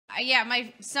yeah,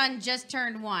 my son just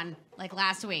turned 1, like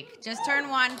last week. Just turned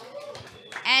 1.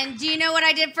 And do you know what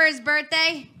I did for his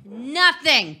birthday?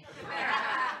 Nothing.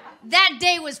 That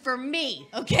day was for me,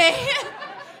 okay?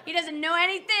 He doesn't know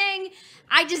anything.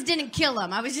 I just didn't kill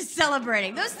him. I was just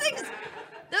celebrating. Those things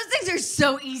are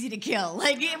so easy to kill.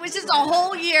 Like, it was just a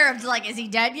whole year of like, is he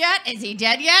dead yet? Is he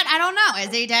dead yet? I don't know.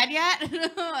 Is he dead yet?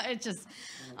 It's just,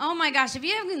 oh my gosh. If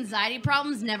you have anxiety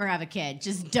problems, never have a kid.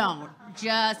 Just don't.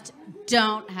 Just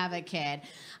don't have a kid.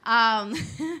 I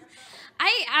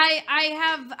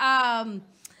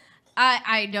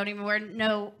don't even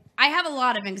know. I have a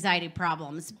lot of anxiety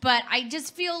problems, but I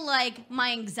just feel like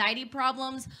my anxiety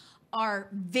problems are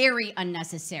very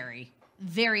unnecessary.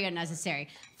 Very unnecessary.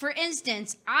 For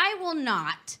instance, I will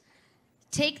not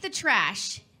take the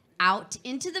trash out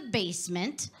into the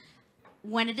basement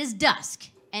when it is dusk.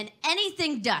 And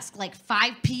anything dusk, like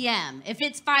 5 p.m. If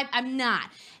it's 5, I'm not.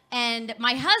 And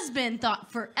my husband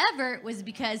thought forever it was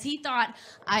because he thought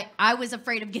I was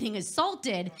afraid of getting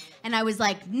assaulted. And I was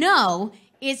like, no,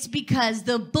 it's because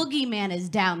the boogeyman is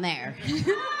down there.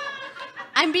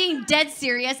 I'm being dead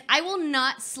serious. I will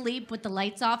not sleep with the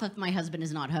lights off if my husband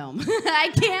is not home. I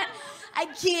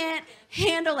can't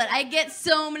handle it. I get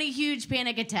so many huge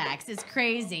panic attacks. It's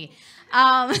crazy.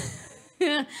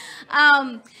 The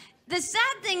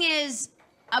sad thing is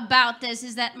about this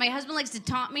is that my husband likes to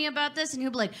taunt me about this, and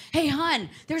he'll be like, hey, hon,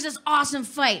 there's this awesome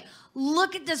fight.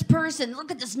 Look at this person.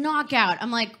 Look at this knockout.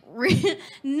 I'm like,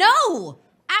 no.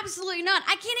 Absolutely not.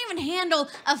 I can't even handle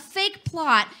a fake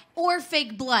plot or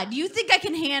fake blood. Do you think I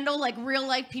can handle like real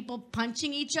life people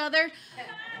punching each other?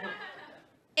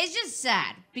 It's just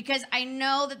sad because I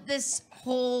know that this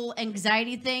whole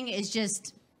anxiety thing is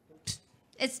just,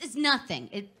 it's nothing.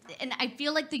 And I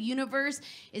feel like the universe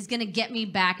is going to get me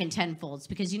back in tenfolds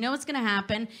because you know what's going to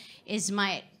happen is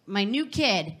my new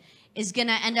kid is going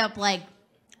to end up like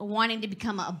wanting to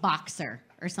become a boxer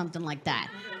or something like that.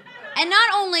 And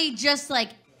not only just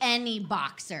like any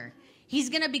boxer, he's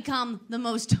gonna become the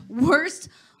most worst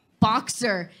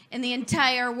boxer in the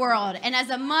entire world. And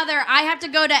as a mother, I have to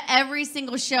go to every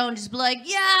single show and just be like,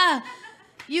 yeah,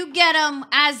 you get him,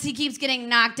 as he keeps getting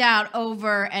knocked out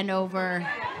over and over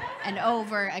and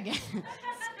over again.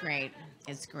 It's great.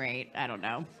 It's great. I don't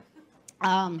know.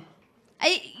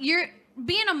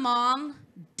 Being a mom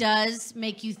does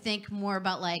make you think more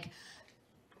about like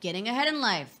getting ahead in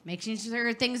life, making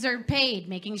sure things are paid,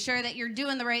 making sure that you're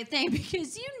doing the right thing,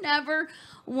 because you never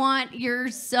want your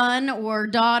son or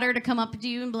daughter to come up to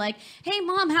you and be like, hey,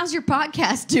 Mom, how's your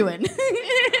podcast doing?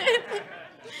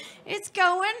 It's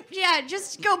going? Yeah,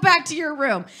 just go back to your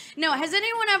room. No, has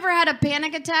anyone ever had a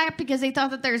panic attack because they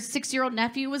thought that their 6-year-old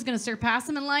nephew was going to surpass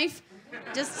them in life?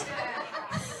 Just...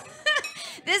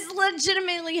 This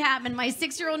legitimately happened. My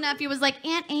 6-year-old nephew was like,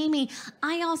 Aunt Amy,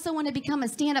 I also want to become a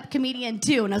stand-up comedian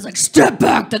too. And I was like, step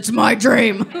back, that's my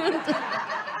dream.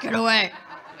 Get away.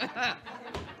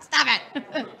 Stop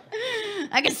it.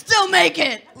 I can still make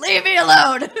it. Leave me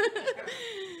alone.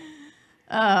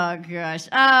 Oh, gosh.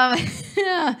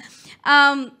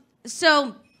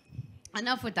 So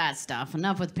enough with that stuff.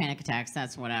 Enough with panic attacks.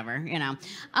 That's whatever, you know.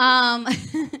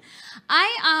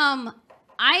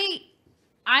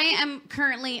 I am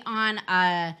currently on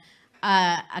a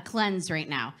cleanse right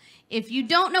now. If you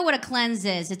don't know what a cleanse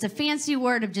is, it's a fancy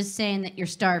word of just saying that you're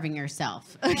starving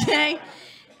yourself, okay?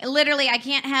 Literally, I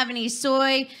can't have any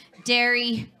soy,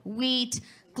 dairy, wheat,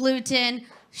 gluten,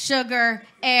 sugar,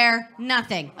 air,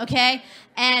 nothing, okay?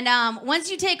 And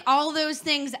once you take all those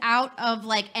things out of,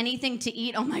 like, anything to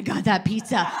eat, oh, my God, that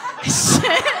pizza.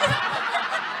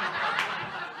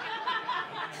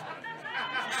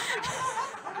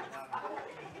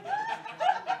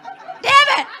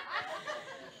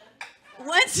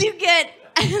 Once you get,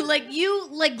 you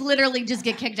literally just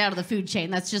get kicked out of the food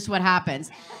chain. That's just what happens.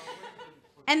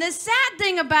 And the sad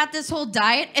thing about this whole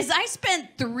diet is I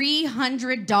spent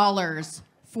 $300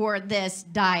 for this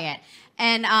diet.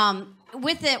 And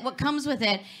with it, what comes with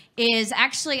it is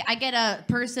actually I get a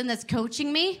person that's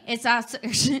coaching me. It's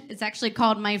actually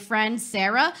called my friend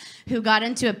Sarah, who got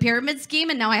into a pyramid scheme,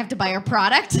 and now I have to buy her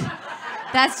product.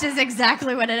 That's just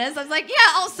exactly what it is. I was like,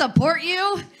 yeah, I'll support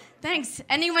you. Thanks.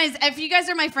 Anyways, if you guys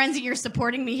are my friends and you're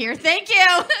supporting me here, thank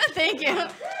you. Thank you.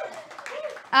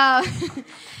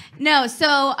 No,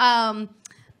 so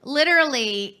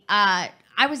literally, I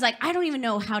was like, I don't even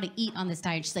know how to eat on this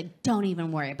diet. She's like, don't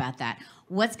even worry about that.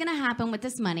 What's going to happen with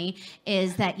this money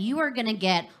is that you are going to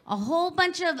get a whole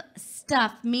bunch of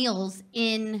meals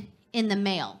in the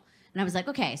mail. And I was like,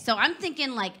 okay. So I'm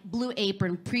thinking like Blue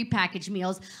Apron, prepackaged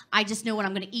meals. I just know what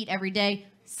I'm going to eat every day.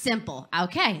 Simple.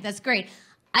 Okay, that's great.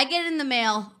 I get in the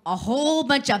mail a whole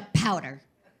bunch of powder.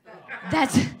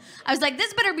 I was like,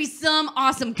 this better be some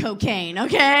awesome cocaine,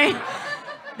 okay?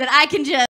 That I can just